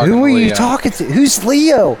 What? I was talking Who are to you Leo. talking to? Who's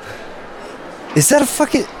Leo? Is that a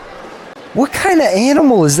fucking... What kind of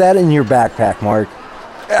animal is that in your backpack, Mark?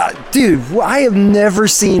 Dude, I have never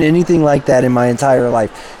seen anything like that in my entire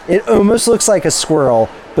life. It almost looks like a squirrel,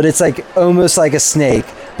 but it's like almost like a snake.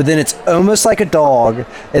 But then it's almost like a dog,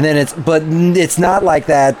 and then it's not like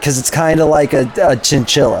that because it's kind of like a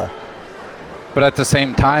chinchilla. But at the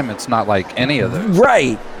same time, it's not like any of those.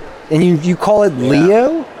 Right. And you call it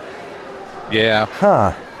Leo? Yeah.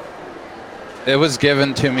 Huh. It was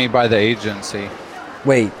given to me by the agency.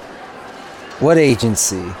 Wait. What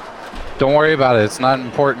agency? Don't worry about it. It's not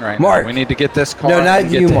important right Mark. now. We need to get this car No, not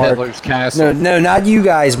and get you, to Mark. Hitler's castle. No, not you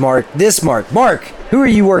guys, Mark. This Mark. Mark, who are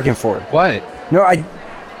you working for? What? No,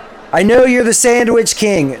 I know you're the Sandwich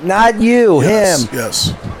King, not you, Yes, him.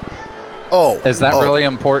 yes. Oh. Is that oh. really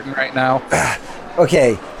important right now?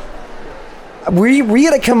 Okay. We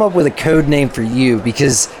gotta come up with a code name for you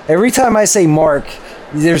because every time I say Mark,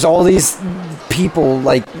 there's all these people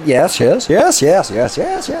like yes.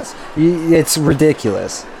 It's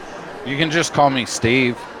ridiculous. You can just call me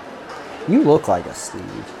Steve. You look like a Steve.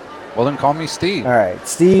 Well, then call me Steve. All right,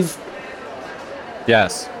 Steve,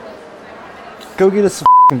 Yes. go get us a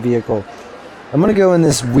f***ing vehicle. I'm gonna go in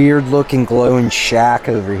this weird looking glowing shack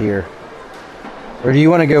over here. Or do you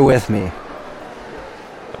want to go with me?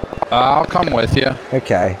 I'll come with you.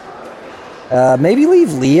 Okay. Maybe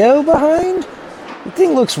leave Leo behind? The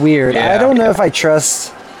thing looks weird. I Yeah. don't know if I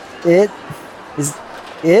trust it. Is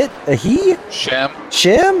it a he? Shem.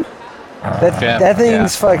 Shim? That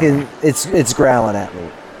thing's yeah. fucking. It's growling at me.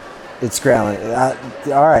 It's growling.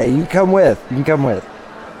 All right, you can come with. You can come with.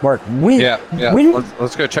 Mark, Yeah. when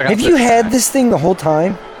Let's go check out have this you had shack. this thing the whole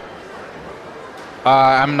time?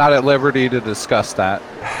 I'm not at liberty to discuss that.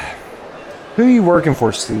 Who are you working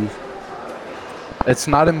for, Steve? It's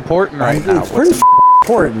not important right now. It's pretty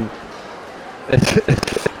important.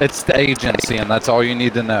 It's the agency, and that's all you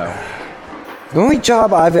need to know. The only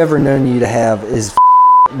job I've ever known you to have is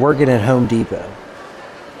working at Home Depot.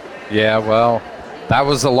 Yeah, well, that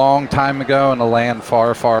was a long time ago in a land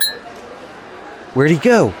far, far. Where'd he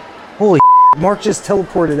go? Holy Mark just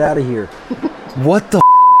teleported out of here. What the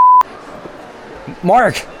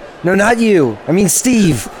Mark! No, not you. I mean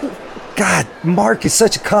Steve. God, Mark is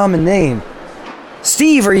such a common name.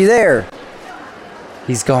 Steve, are you there?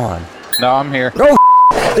 He's gone. No, I'm here.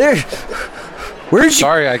 Oh, there. Where'd you?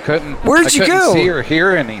 Sorry, I couldn't. Where'd I you couldn't go? see or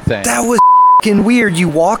hear anything. That was fucking weird. You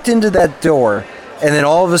walked into that door, and then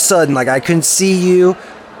all of a sudden, like I couldn't see you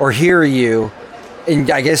or hear you,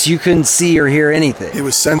 and I guess you couldn't see or hear anything. He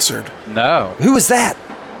was censored. No. Who was that?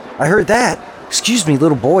 I heard that. Excuse me,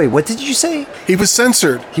 little boy. What did you say? He was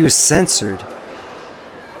censored. He was censored.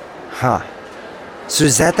 Huh. So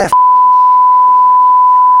is that The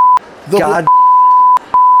God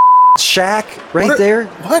shack right What? there?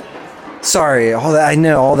 What? Sorry, all that I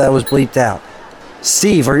know, all that was bleeped out.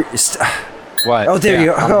 Steve, are you? What? Oh, there Yeah, you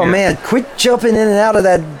go. I'm Oh here. man, quit jumping in and out of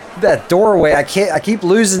that doorway. I keep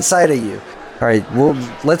losing sight of you. All right, well,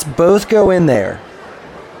 let's both go in there.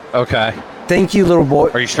 Okay. Thank you, little boy.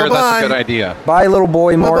 Are you sure Bye-bye. that's a good idea? Bye, little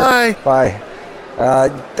boy. Mark. Bye-bye. Bye. I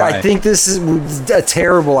Bye. think this is a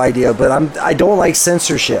terrible idea, but I don't like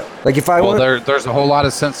censorship. Like if I Well, want, there's a whole lot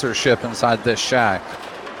of censorship inside this shack.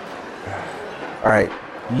 All right.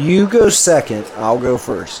 You go second. I'll go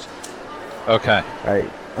first. Okay. All right.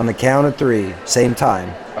 On the count of 3, same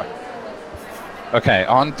time. Okay,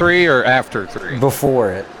 on 3 or after 3?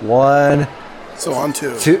 Before it. 1, So on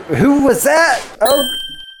 2. 2. Who was that? Oh.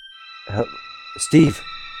 Steve.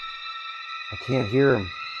 I can't hear him.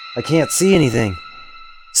 I can't see anything.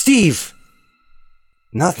 Steve.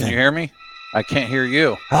 Nothing. Can you hear me? I can't hear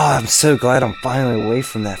you. Oh, I'm so glad I'm finally away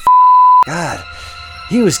from that. God.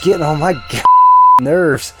 He was getting on my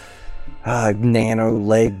nerves. Nano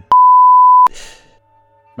leg.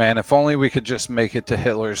 Man, if only we could just make it to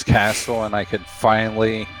Hitler's castle and I could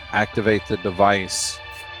finally activate the device.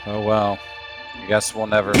 Oh well. I guess we'll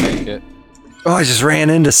never make it. Oh, I just ran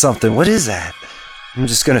into something. What is that? I'm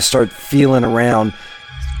just going to start feeling around.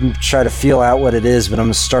 Try to feel out what it is, but I'm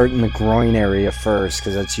going to start in the groin area first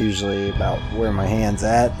because that's usually about where my hand's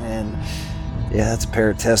at. And yeah, that's a pair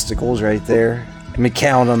of testicles right there. Let me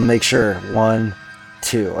count them, make sure. 1,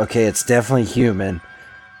 2. Okay, it's definitely human.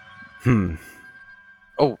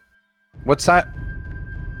 Oh, what's that?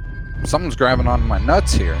 Someone's grabbing on my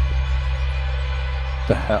nuts here.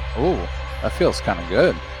 The hell? Oh, that feels kind of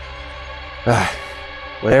good.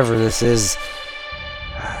 Whatever this is,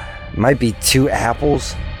 might be 2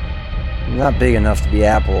 apples. Not big enough to be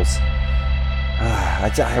apples.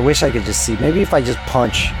 I wish I could just see. Maybe if I just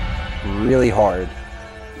punch really hard.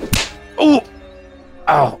 Oh!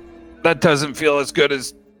 Ow! That doesn't feel as good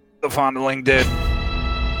as the fondling did.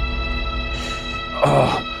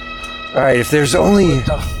 Oh. Alright, if there's only What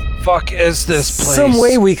the fuck is this place? some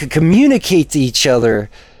way we could communicate to each other.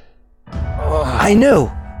 I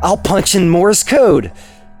know. I'll punch in Morse code.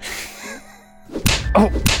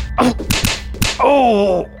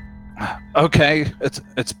 Oh! Okay,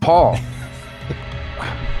 it's Paul.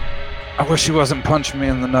 I wish he wasn't punching me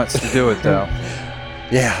in the nuts to do it, though.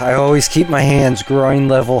 Yeah, I always keep my hands groin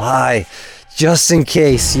level high, just in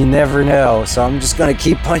case. You never know. So I'm just gonna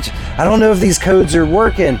keep punching. I don't know if these codes are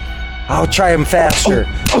working. I'll try them faster.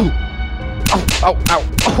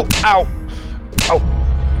 Ow!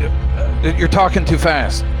 You're talking too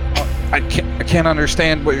fast. I can't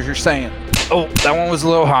understand what you're saying. Oh, that one was a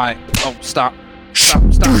little high. Oh, stop.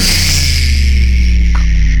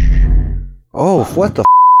 Oh, what the?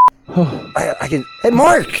 I can. Hey,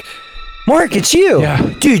 Mark, it's you.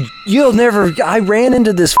 Yeah. Dude, you'll never. I ran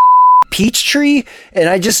into this peach tree and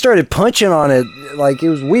I just started punching on it like it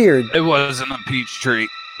was weird. It wasn't a peach tree.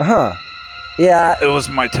 Huh? Yeah. It was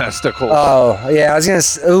my testicles. Oh, yeah. I was gonna.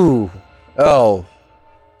 Oh.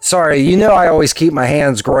 Sorry. You know I always keep my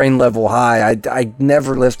hands groin level high. I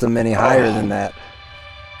never lift them any higher than that.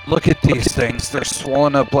 Look at these things. They're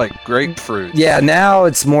swollen up like grapefruits. Yeah. Now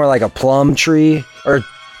it's more like a plum tree. Or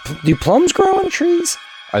do plums grow on trees?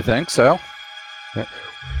 I think so.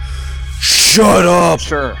 Shut up!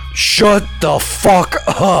 Sure. Shut the fuck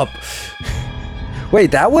up! Wait,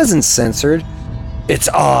 that wasn't censored. It's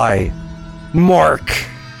I, Mark,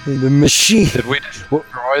 the machine. Did we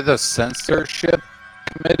destroy the censorship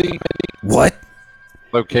committee? What?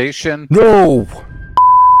 Location? No!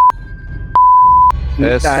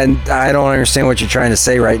 This? I don't understand what you're trying to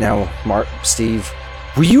say right now, Steve.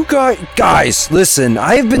 Will you guys, listen,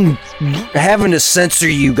 I've been having to censor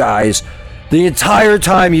you guys the entire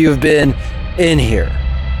time you have been in here.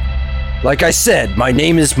 Like I said, my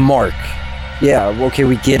name is Mark. Yeah, okay,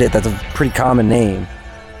 we get it. That's a pretty common name.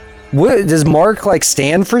 What does Mark like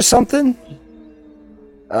stand for something?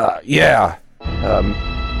 Yeah.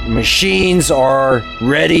 Machines are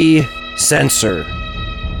ready. Censor.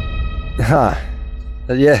 Huh.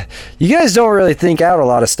 Yeah. You guys don't really think out a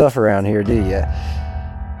lot of stuff around here, do you?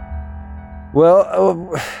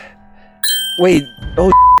 Well, wait.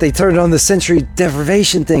 Oh, they turned on the sensory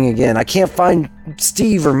deprivation thing again. I can't find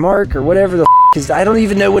Steve or Mark or whatever the is. I don't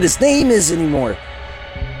even know what his name is anymore.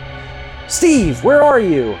 Steve, where are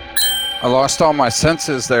you? I lost all my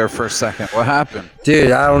senses there for a second. What happened?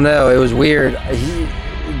 Dude, I don't know. It was weird.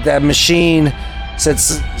 That machine said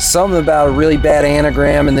something about a really bad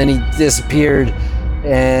anagram, and then he disappeared,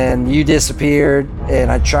 and you disappeared,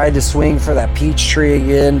 and I tried to swing for that peach tree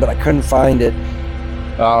again, but I couldn't find it.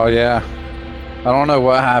 Oh, yeah. I don't know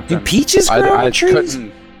what happened. Do peaches grow on trees?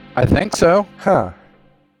 I think so. Huh.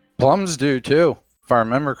 Plums do, too, if I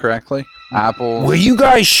remember correctly. Apples. Will you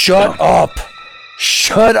guys shut up?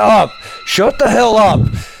 Shut up. Shut the hell up.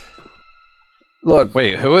 Look.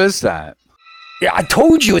 Wait, who is that? Yeah, I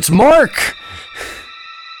told you, it's Mark.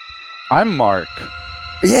 I'm Mark.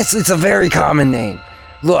 Yes, it's a very common name.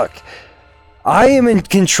 Look, I am in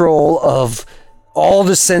control of all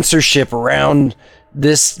the censorship around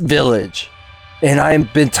this village. And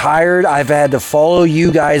I've been tired. I've had to follow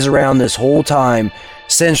you guys around this whole time,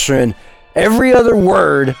 censoring every other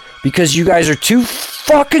word because you guys are too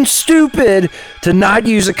fucking stupid to not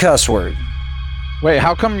use a cuss word. Wait,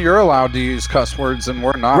 how come you're allowed to use cuss words and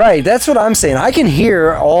we're not? Right, that's what I'm saying. I can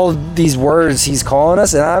hear all these words he's calling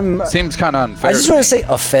us, and I'm... Seems kind of unfair. I just want to say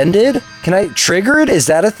offended. Can I... Triggered? Is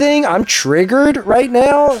that a thing? I'm triggered right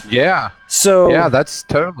now? Yeah. So... Yeah, that's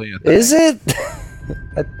totally a thing. Is it?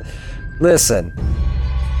 Listen,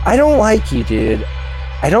 I don't like you, dude.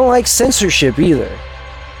 I don't like censorship either.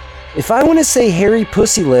 If I want to say hairy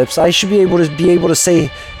pussy lips, I should be able to say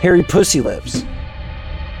hairy pussy lips.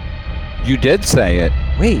 You did say it.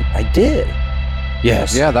 Wait, I did.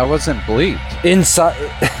 Yes. Yeah, that wasn't bleeped. Inside,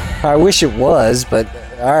 I wish it was, but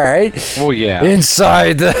all right. Well, yeah.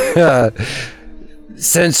 Inside the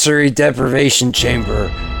sensory deprivation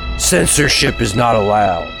chamber, censorship is not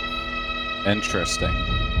allowed. Interesting.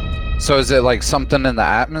 So is it like something in the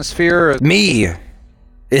atmosphere? Me.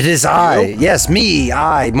 It is I. Yes, me.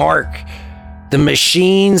 I, Mark. The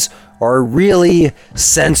machines are really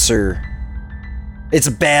censor. It's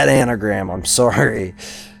a bad anagram. I'm sorry.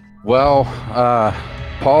 Well,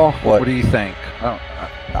 Paul, What? what do you think?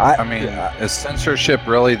 I mean, is censorship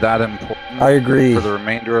really that important? I agree. For the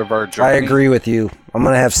remainder of our journey? I agree with you. I'm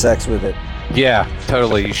gonna have sex with it. Yeah,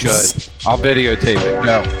 totally. You should. I'll videotape it.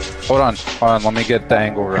 Go. Hold on. Let me get the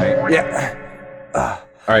angle right. Yeah. All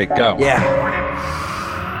right, go. Yeah.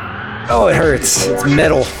 Oh, it hurts. It's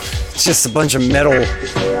metal. It's just a bunch of metal.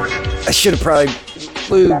 I should have probably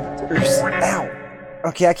Ow.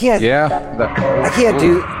 Okay, I can't. Yeah. I can't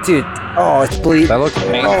do, dude. Oh, it's bleeding. That looks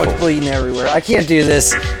painful. Oh, it's bleeding everywhere. I can't do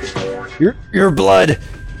this. Your blood,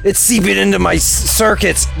 it's seeping into my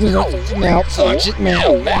circuits. Malfunction,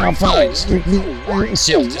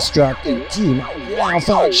 self-destructive,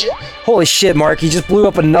 malfunction. Holy shit, Mark! He just blew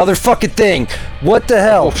up another fucking thing. What the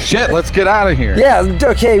hell? Oh shit! Let's get out of here. Yeah.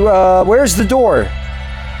 Okay. Where's the door?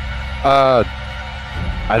 I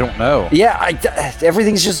don't know. Yeah.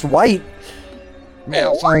 Everything's just white.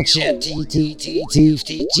 Malfunction, T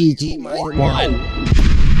minus 1.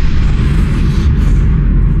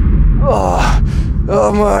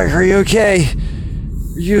 Oh, Mark, are you okay?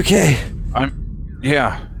 Are you okay?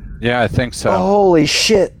 Yeah, I think so. Oh, holy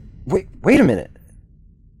shit! Wait a minute.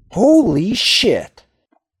 Holy shit!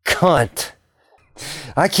 Cunt!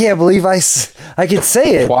 I can't believe I can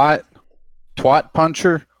say it. Twat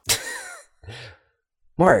puncher.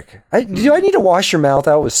 Mark, do I need to wash your mouth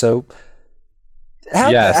out with soap?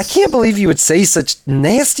 Yes. I can't believe you would say such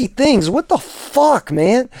nasty things. What the fuck,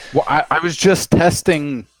 man? Well, I was just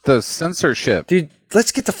testing the censorship. Dude,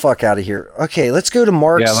 let's get the fuck out of here. Okay, let's go to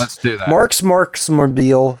Mark's. Yeah, let's do that.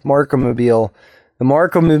 Mark'smobile. The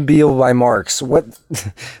Mark'omobile by Mark's. What?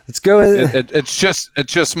 Let's go. It's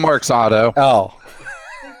just Mark's Auto. Oh.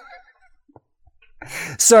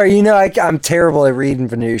 Sorry, I'm terrible at reading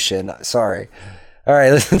Venusian. Sorry. All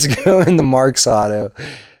right, let's go in the Mark's Auto.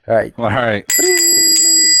 All right. All right.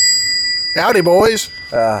 Howdy, boys.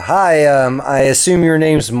 Hi, I assume your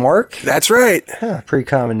name's Mark? That's right. Pretty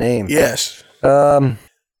common name. Yes.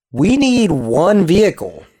 We need one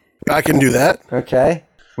vehicle. I can do that. Okay.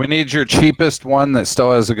 We need your cheapest one that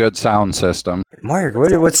still has a good sound system. Mark,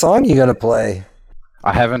 what song you gonna play?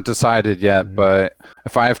 I haven't decided yet, but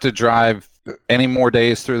if I have to drive any more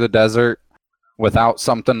days through the desert without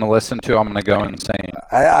something to listen to, I'm going to go insane.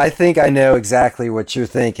 I think I know exactly what you're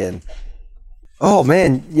thinking. Oh,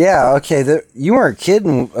 man. Yeah, okay. You weren't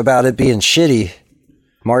kidding about it being shitty,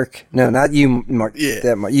 Mark. No, not you, Mark.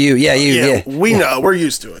 Yeah. You. Yeah, you. Yeah. We know. We're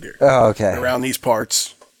used to it here. Oh, okay. Around these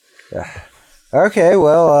parts. Okay,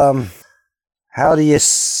 well, how do you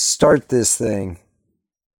start this thing?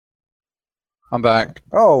 I'm back.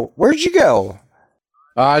 Oh, where'd you go?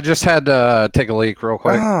 I just had to take a leak real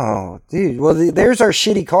quick. Oh, dude. Well, there's our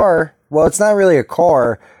shitty car. Well, it's not really a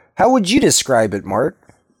car. How would you describe it, Mark?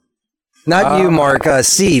 Not you, Mark.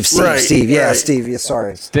 Steve. Right, Steve. Yeah, right. Steve. Yeah,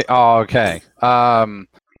 sorry. Okay.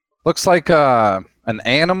 Looks like an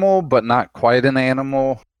animal, but not quite an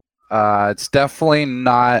animal. It's definitely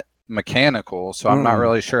not mechanical, so I'm not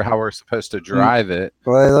really sure how we're supposed to drive it.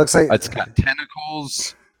 Well, it looks like It's got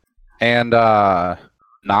tentacles and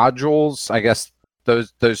nodules. I guess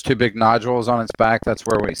those two big nodules on its back, that's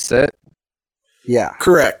where we sit. yeah.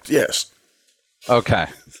 Correct. Yes. Okay.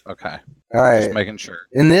 All Just right. making sure.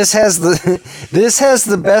 And this has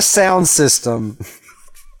the best sound system.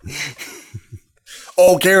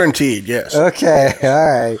 Oh, guaranteed. Yes. Okay. All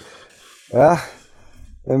right. Well,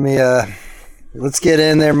 let's get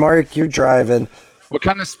in there, Mark. You're driving. What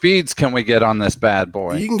kind of speeds can we get on this bad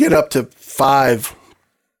boy? You can get up to 5,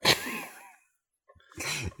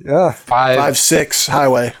 Yeah. 5, 6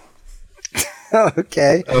 highway.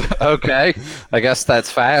 Okay. Okay. I guess that's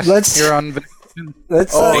fast. Let's- Here on.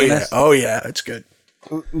 Let's Oh yeah, it's good.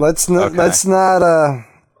 let's not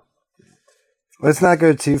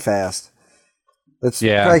go too fast. Let's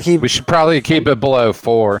Yeah. probably keep We should probably keep it below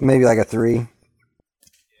 4. maybe like a 3.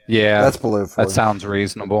 Yeah. That's below 4. That sounds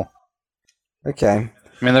reasonable. Okay.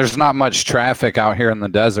 I mean, there's not much traffic out here in the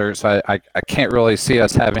desert, so I can't really see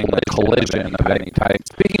us having a collision of any type.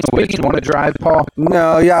 Speaking of which, you want to drive, Paul?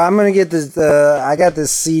 No, yeah, I'm gonna get this. I got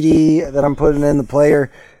this CD that I'm putting in the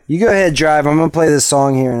player. You go ahead, drive. I'm gonna play this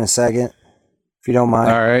song here in a second, if you don't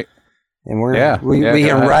mind. All right. And we go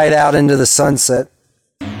can ahead. ride out into the sunset.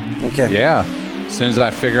 Okay. Yeah. As soon as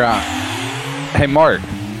I figure out. Hey, Mark,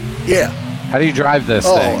 Yeah. how do you drive this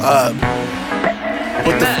thing?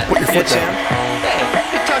 Put your foot Sam. down. Hey,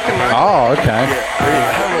 good talking, Mark. Oh, okay. I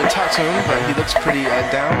haven't really talked to him, but he looks pretty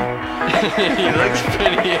down. He looks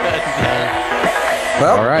pretty down.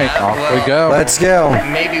 Well, All right, off we go. let's go.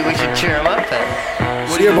 Maybe we should cheer him up then.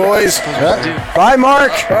 See you, boys. Bye,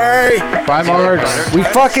 Mark. Bye. Bye, Mark. We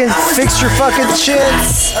fucking fixed your fucking shit.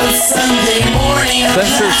 Sunday morning,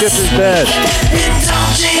 Censorship is dead.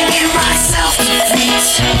 indulging in my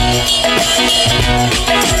self-defeat.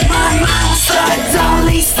 My mind's like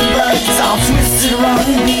Dolly's, the bugs all twisted, wrong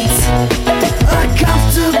beat.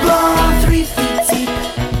 Uncomfortable, 3 feet deep.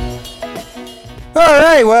 All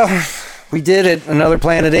right, well, we did it. Another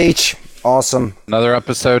Planet H. Awesome. Another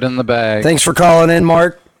episode in the bag. Thanks for calling in,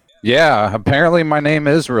 Mark. Yeah, apparently my name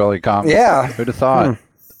is really common. Yeah. Who'd have thought?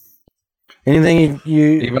 Anything you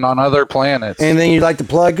Even on other planets. anything you'd like to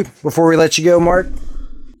plug before we let you go, Mark?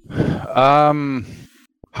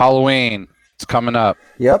 Halloween. It's coming up.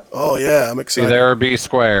 Yep. Oh yeah, I'm Be excited. there or be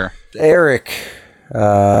square. Eric,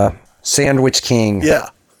 Sandwich King, Yeah.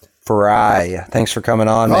 Fry. Thanks for coming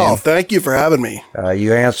on, Oh, man. thank you for having me.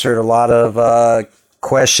 You answered a lot of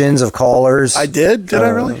questions of callers I did. Did I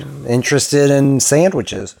really? interested in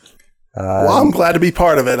sandwiches. Well, I'm glad to be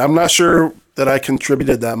part of it. I'm not sure that I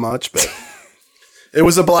contributed that much, but it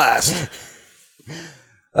was a blast.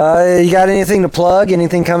 You got anything to plug?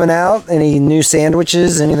 Anything coming out? Any new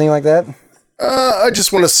sandwiches? Anything like that? I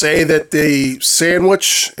just want to say that the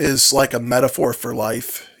sandwich is like a metaphor for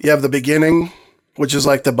life. You have the beginning, which is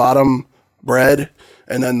like the bottom bread,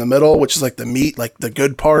 and then the middle, which is like the meat, like the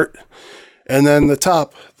good part, and then the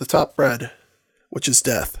top bread, which is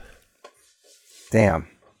death. Damn,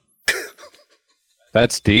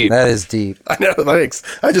 That's deep. that is deep. I know, thanks.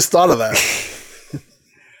 I just thought of that.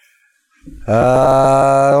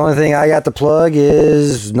 The only thing I got to plug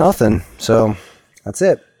is nothing. So that's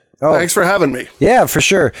it. Oh, Thanks for having me. yeah, for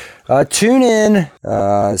sure. Tune in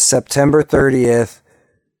September 30th.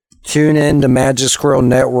 Tune in to Magic Squirrel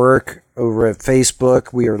Network over at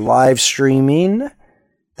Facebook. We are live streaming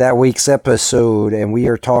that week's episode, and we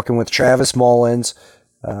are talking with Travis Mullins.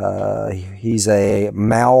 He's a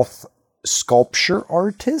mouth sculpture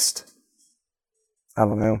artist. I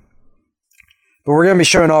don't know. But we're going to be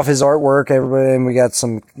showing off his artwork, everybody,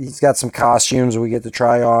 and he's got some costumes we get to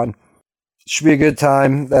try on. Should be a good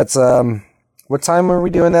time. That's, what time are we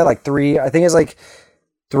doing that? Like 3, I think it's like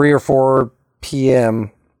 3 or 4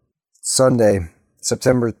 p.m. Sunday,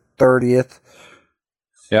 September 30th.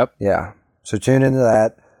 Yep. Yeah. So tune into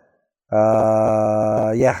that.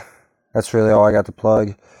 Yeah. That's really all I got to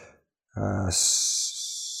plug.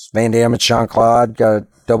 Van Damme and Jean-Claude got a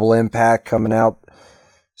double impact coming out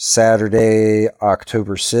Saturday,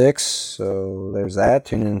 October 6th. So there's that.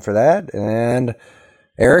 Tune in for that. And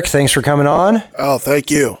Eric, thanks for coming on. Oh,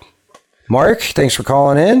 thank you. Mark, thanks for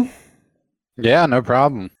calling in. Yeah, no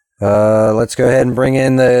problem. Let's go ahead and bring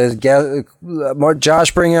in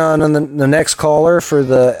Josh, bring on the next caller for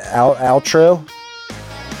the outro.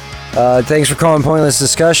 Thanks for calling Pointless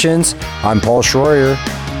Discussions. I'm Paul Schroyer.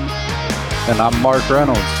 And I'm Mark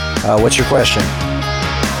Reynolds. What's your question?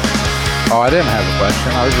 Oh, I didn't have a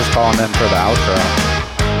question. I was just calling in for the outro.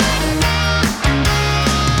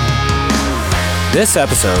 This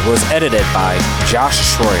episode was edited by Josh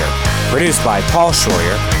Schroyer, produced by Paul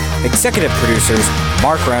Schroyer, executive producers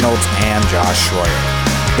Mark Reynolds and Josh Schroyer.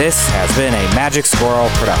 This has been a Magic Squirrel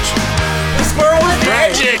production. The squirrel is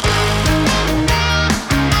magic!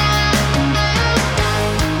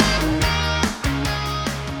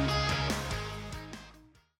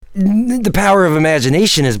 The power of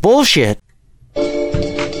imagination is bullshit.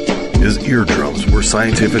 His eardrums were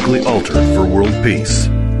scientifically altered for world peace.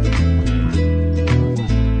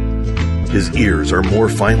 His ears are more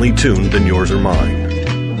finely tuned than yours or mine.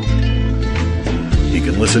 He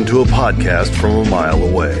can listen to a podcast from a mile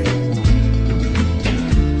away.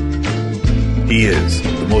 He is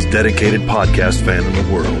the most dedicated podcast fan in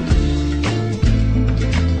the world.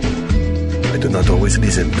 I do not always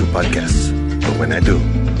listen to podcasts, but when I do,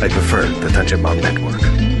 I prefer the Tangent Bomb Network.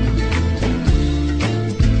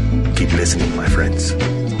 Keep listening, my friends.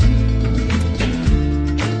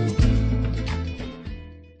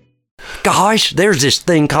 Guys, there's this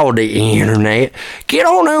thing called the internet. Get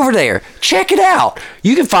on over there. Check it out.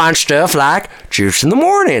 You can find stuff like Juice in the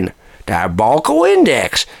Morning, Diabolical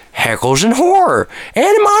Index, Heckles and Horror,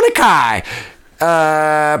 Animonikai,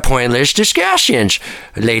 Pointless Discussions,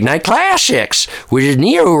 Late Night Classics, with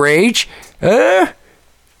Neo Rage.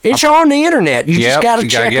 It's on the internet. You just gotta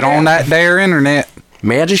check it out. Get on that there internet.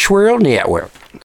 Magic Swirl Network.